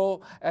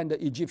Pharaoh and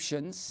the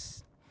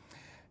Egyptians.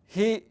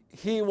 He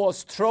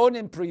was thrown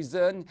in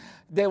prison.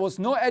 There was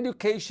no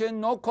education,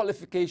 no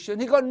qualification.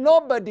 He got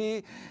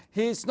nobody.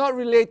 He's not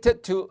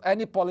related to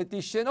any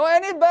politician or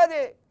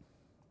anybody.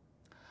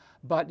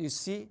 But you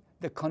see,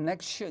 the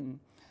connection,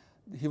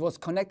 he was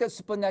connected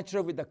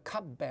supernaturally with the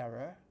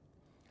cupbearer.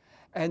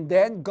 And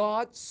then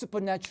God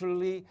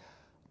supernaturally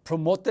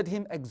promoted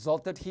him,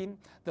 exalted him,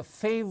 the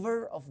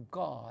favor of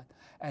God,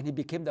 and he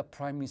became the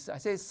prime minister. I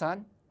say,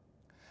 son,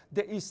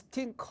 there is a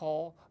thing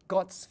called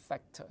God's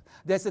factor.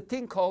 There's a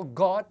thing called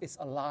God is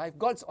alive.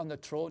 God's on the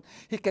throne.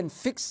 He can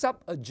fix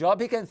up a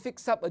job. He can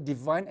fix up a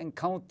divine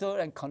encounter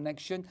and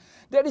connection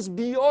that is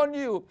beyond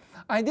you.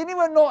 I didn't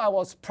even know I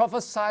was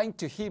prophesying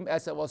to him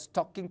as I was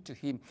talking to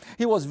him.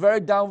 He was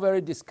very down,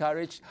 very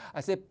discouraged.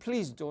 I said,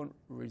 please don't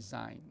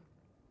resign.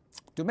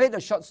 To make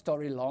the short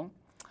story long,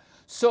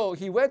 so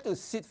he went to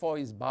sit for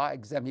his bar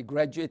exam. He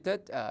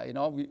graduated,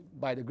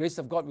 by the grace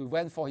of God, we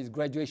went for his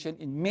graduation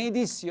in May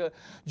this year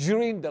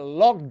during the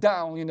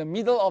lockdown, in the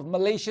middle of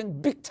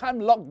Malaysian big-time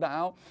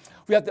lockdown.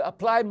 We have to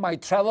apply my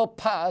travel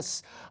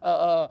pass,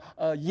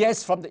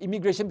 yes, from the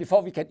immigration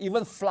before we can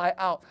even fly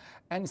out.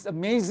 And it's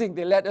amazing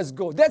they let us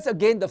go. That's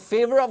again the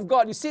favor of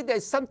God. You see,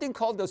 there's something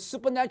called the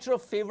supernatural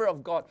favor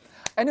of God.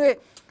 Anyway,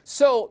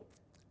 so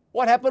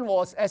what happened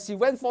was, as he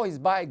went for his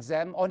bar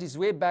exam, on his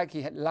way back,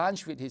 he had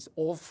lunch with his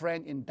old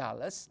friend in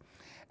Dallas.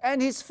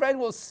 And his friend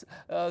was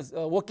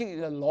working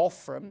in a law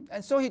firm.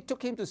 And so he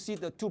took him to see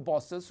the two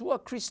bosses who are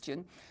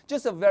Christian,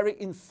 just a very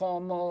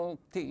informal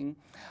thing,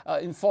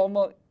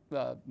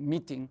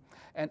 meeting.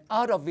 And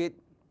out of it,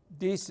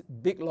 this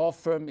big law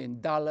firm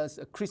in Dallas,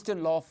 a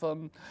Christian law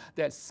firm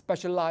that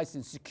specialized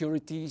in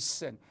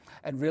securities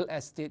and real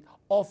estate,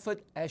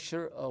 offered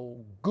Asher a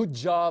good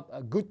job,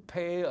 a good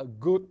pay, a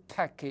good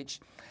package.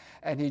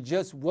 And he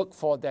just worked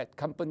for that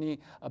company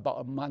about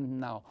a month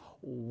now.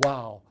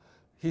 Wow.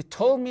 He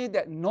told me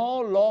that no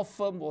law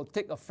firm will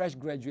take a fresh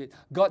graduate.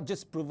 God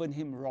just proven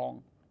him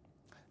wrong.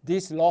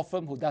 This law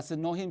firm, who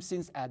doesn't know him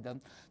since Adam,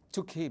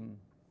 took him.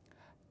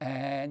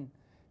 And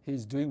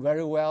he's doing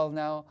very well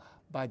now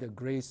by the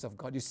grace of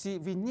God. You see,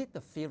 we need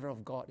the favor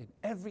of God in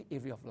every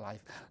area of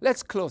life.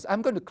 Let's close.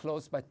 I'm going to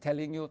close by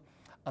telling you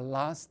a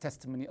last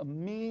testimony,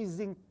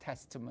 amazing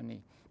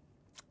testimony.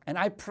 And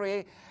I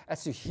pray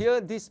as you hear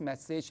this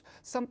message,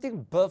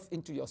 something birth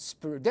into your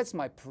spirit. That's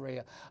my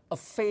prayer. A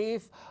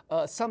faith,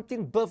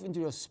 something birth into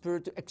your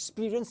spirit to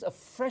experience a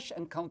fresh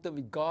encounter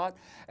with God,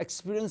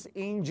 experience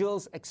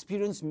angels,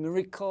 experience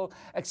miracle,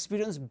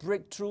 experience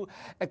breakthrough,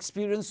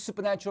 experience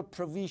supernatural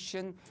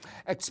provision,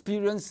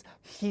 experience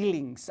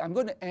healings. I'm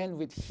going to end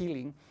with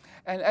healing.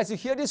 And as you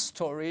hear this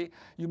story,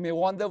 you may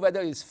wonder whether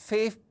it's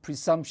faith,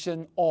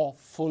 presumption, or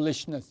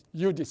foolishness.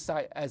 You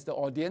decide as the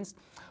audience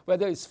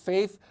whether it's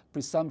faith,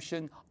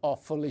 presumption, or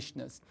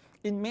foolishness.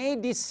 In May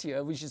this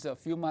year, which is a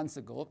few months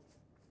ago,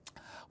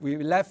 we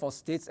left for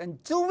States.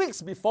 And 2 weeks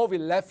before we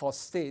left for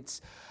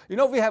States,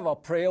 we have a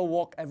prayer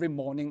walk every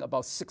morning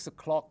about 6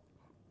 o'clock.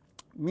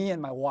 Me and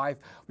my wife,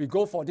 we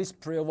go for this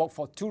prayer walk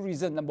for two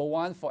reasons. Number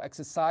one, for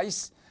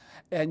exercise.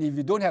 And if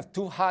you don't have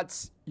two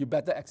hearts, you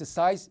better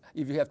exercise.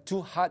 If you have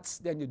two hearts,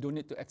 then you don't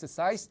need to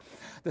exercise.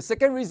 The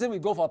second reason we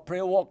go for a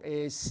prayer walk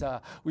is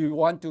we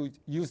want to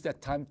use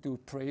that time to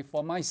pray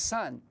for my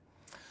son.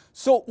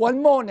 So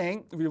one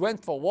morning, we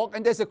went for a walk,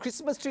 and there's a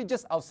Christmas tree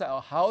just outside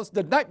our house.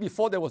 The night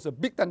before, there was a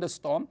big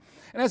thunderstorm.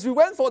 And as we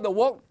went for the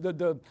walk,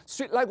 the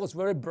street light was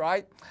very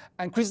bright.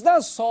 And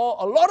Krishna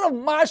saw a lot of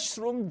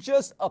mushroom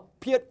just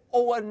appeared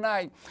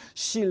overnight.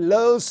 She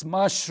loves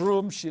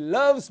mushroom. She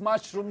loves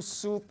mushroom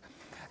soup.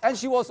 And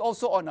she was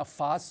also on a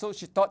fast, so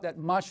she thought that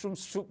mushroom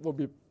soup would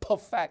be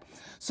perfect.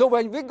 So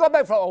when we got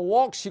back from a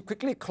walk, she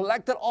quickly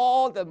collected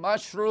all the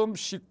mushrooms.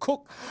 She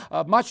cooked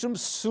mushroom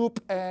soup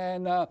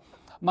and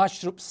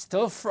mushroom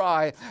stir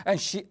fry,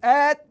 and she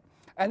ate.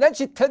 And then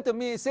she turned to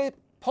me and said,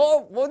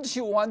 Paul, won't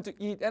you want to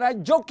eat? And I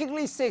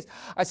jokingly said,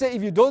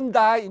 if you don't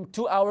die in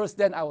 2 hours,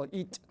 then I will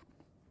eat.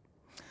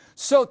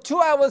 So 2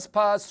 hours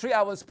passed, 3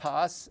 hours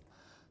passed,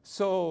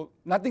 so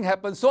nothing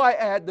happened. So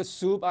I ate the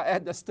soup, I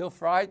ate the stir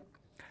fry,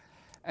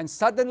 and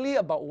suddenly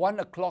about 1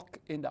 o'clock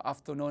in the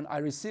afternoon, I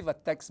received a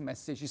text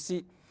message. You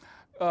see,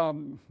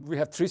 we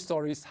have 3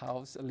 stories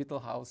house, a little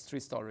house, 3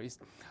 stories.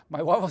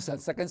 My wife was on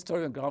the second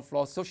story on the ground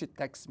floor, so she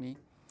texted me.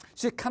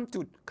 She said, come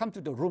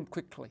to the room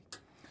quickly.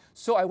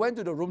 So I went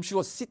to the room. She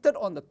was seated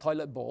on the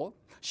toilet bowl.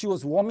 She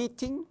was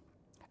vomiting,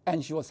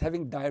 and she was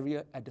having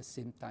diarrhea at the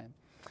same time.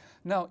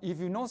 Now, if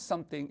you know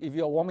something, if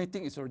you're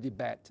vomiting, it's already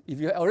bad. If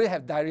you already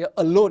have diarrhea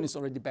alone, it's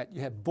already bad.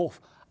 You have both,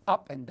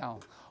 up and down.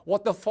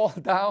 Waterfall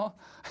down,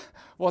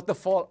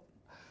 waterfall,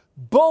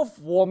 both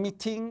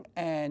vomiting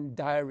and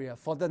diarrhea.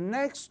 For the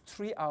next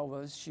 3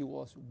 hours, she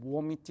was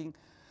vomiting.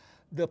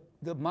 The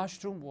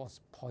mushroom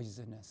was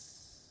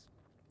poisonous.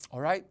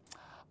 All right?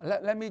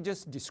 Let me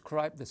just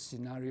describe the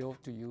scenario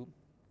to you.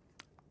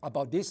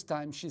 About this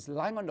time, she's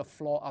lying on the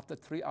floor after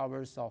 3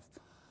 hours of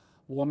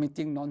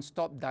vomiting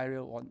non-stop,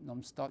 diarrhea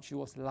non-stop. She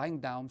was lying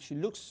down. She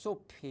looked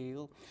so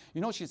pale.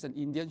 You know, she's an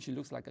Indian. She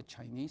looks like a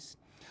Chinese.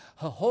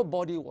 Her whole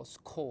body was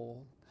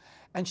cold.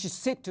 And she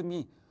said to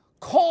me,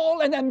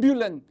 call an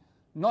ambulance.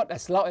 Not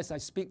as loud as I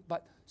speak,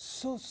 but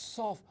so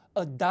soft,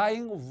 a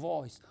dying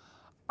voice.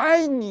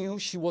 I knew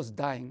she was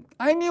dying.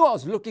 I knew I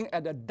was looking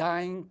at a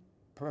dying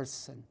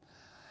person.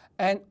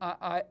 And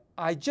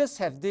I just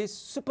have this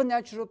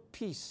supernatural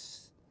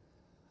peace.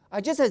 I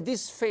just have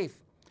this faith.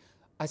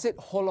 I said,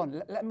 hold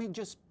on, let me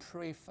just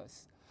pray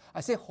first.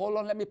 I said, hold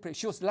on, let me pray.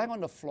 She was lying on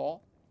the floor,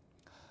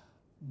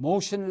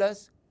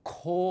 motionless,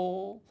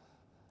 cold,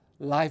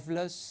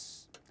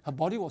 lifeless. Her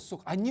body was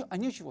so, I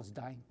knew she was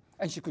dying,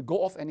 and she could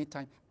go off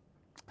anytime.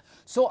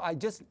 So I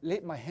just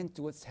laid my hand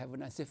towards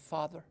heaven. I said,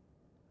 Father,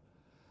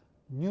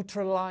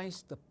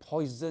 neutralize the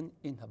poison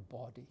in her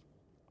body.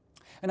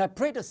 And I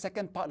prayed the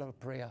second part of the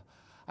prayer.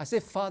 I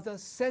said, Father,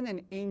 send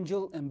an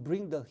angel and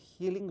bring the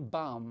healing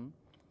balm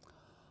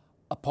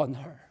upon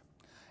her.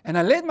 And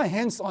I laid my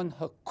hands on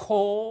her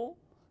cold,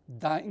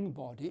 dying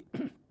body.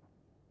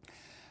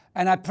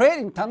 And I prayed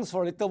in tongues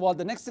for a little while.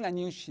 The next thing I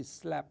knew, she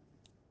slept.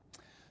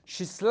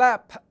 She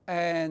slept,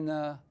 and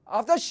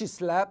after she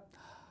slept,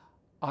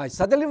 I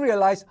suddenly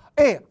realized,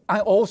 hey, I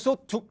also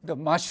took the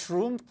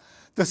mushroom,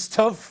 the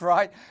stir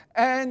fry,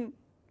 and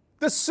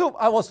the soup.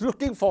 I was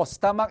looking for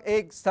stomach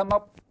ache,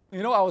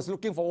 I was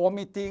looking for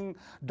vomiting,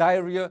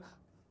 diarrhea.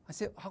 I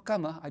said, how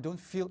come I don't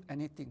feel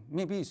anything?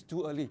 Maybe it's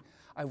too early.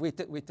 I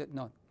waited,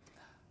 no.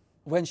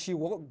 When she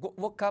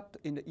woke up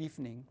in the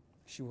evening,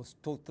 she was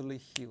totally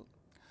healed.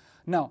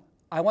 Now,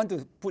 I want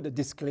to put a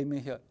disclaimer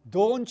here.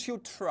 Don't you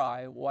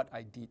try what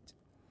I did.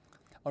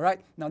 All right?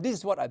 Now, this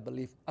is what I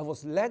believe. I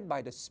was led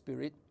by the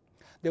Spirit.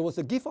 There was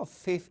a gift of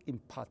faith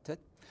imparted.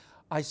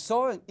 I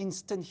saw an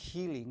instant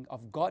healing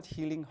of God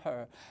healing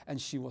her, and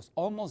she was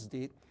almost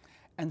dead.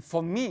 And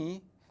for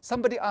me,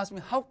 somebody asked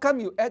me, how come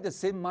you ate the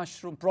same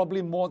mushroom,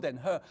 probably more than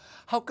her?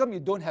 How come you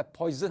don't have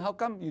poison? How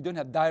come you don't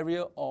have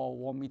diarrhea or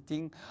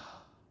vomiting?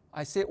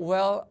 I said,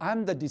 well,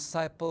 I'm the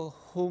disciple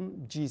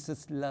whom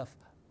Jesus loved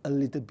a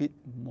little bit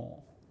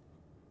more.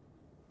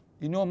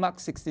 You know, Mark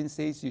 16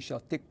 says, you shall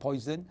take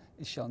poison,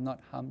 it shall not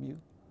harm you.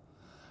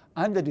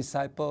 I'm the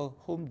disciple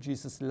whom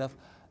Jesus loved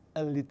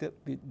a little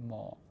bit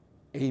more.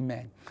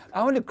 Amen.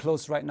 I want to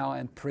close right now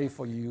and pray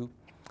for you.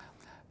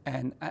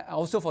 And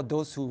also for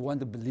those who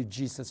want to believe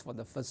Jesus for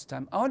the first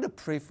time, I want to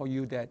pray for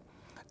you that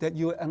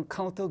you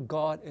encounter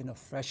God in a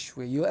fresh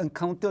way. You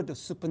encounter the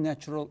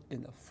supernatural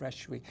in a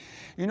fresh way.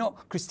 You know,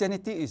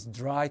 Christianity is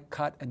dry,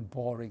 cut, and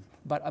boring.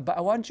 But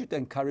I want you to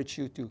encourage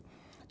you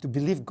to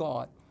believe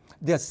God.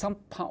 There's some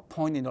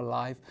point in your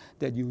life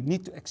that you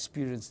need to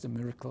experience the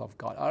miracle of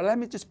God. Let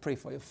me just pray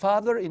for you.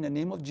 Father, in the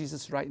name of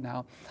Jesus right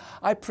now,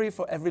 I pray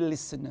for every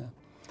listener.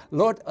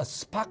 Lord, a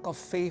spark of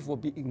faith will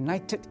be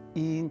ignited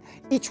in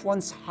each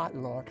one's heart,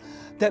 Lord,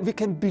 that we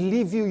can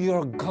believe you,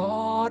 you're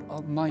God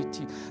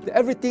Almighty, that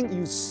everything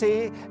you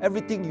say,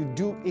 everything you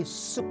do is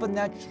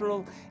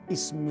supernatural,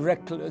 is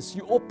miraculous.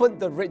 You opened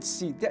the Red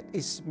Sea, that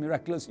is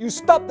miraculous. You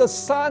stopped the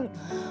sun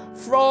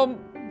from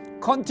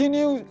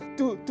continue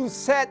to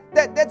set,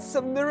 that's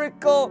a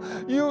miracle.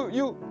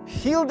 You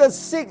healed the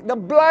sick, the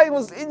blind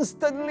was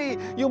instantly.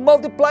 You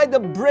multiplied the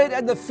bread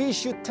and the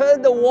fish, you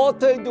turned the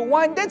water into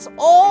wine. That's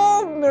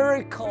all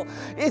miracle.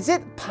 Is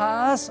it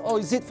past or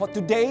is it for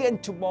today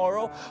and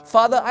tomorrow?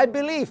 Father, I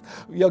believe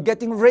you're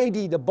getting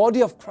ready, the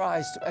body of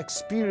Christ, to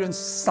experience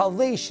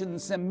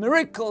salvations and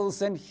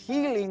miracles and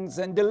healings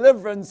and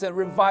deliverance and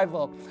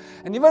revival.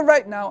 And even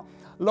right now,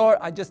 Lord,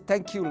 I just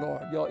thank you,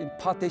 Lord, your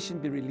impartation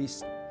be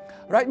released.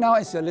 Right now,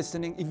 as you're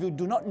listening, if you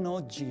do not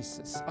know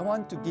Jesus, I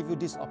want to give you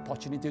this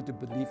opportunity to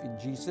believe in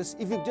Jesus.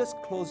 If you just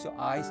close your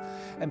eyes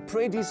and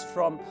pray this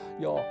from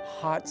your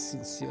heart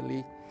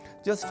sincerely,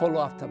 just follow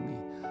after me.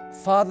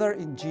 Father,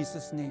 in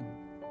Jesus' name,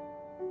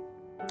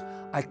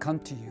 I come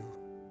to you.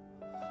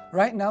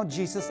 Right now,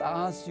 Jesus,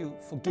 I ask you,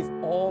 forgive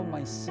all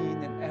my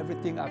sin and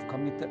everything I've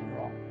committed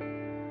wrong.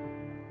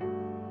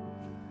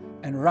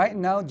 And right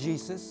now,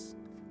 Jesus,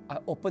 I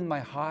open my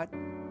heart.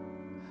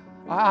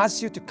 I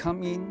ask you to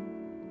come in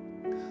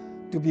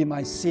to be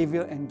my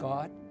Savior and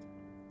God.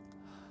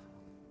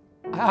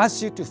 I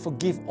ask you to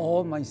forgive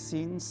all my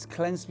sins,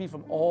 cleanse me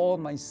from all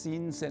my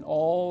sins and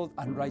all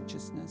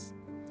unrighteousness.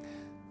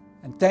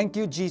 And thank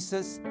you,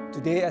 Jesus.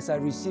 Today, as I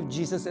receive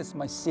Jesus as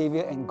my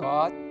Savior and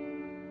God,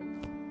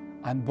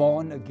 I'm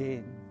born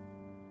again,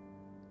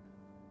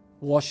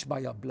 washed by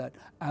your blood.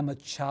 I'm a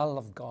child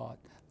of God.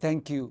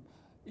 Thank you.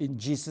 In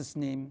Jesus'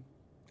 name,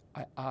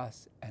 I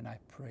ask and I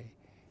pray.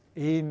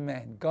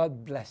 Amen.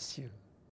 God bless you.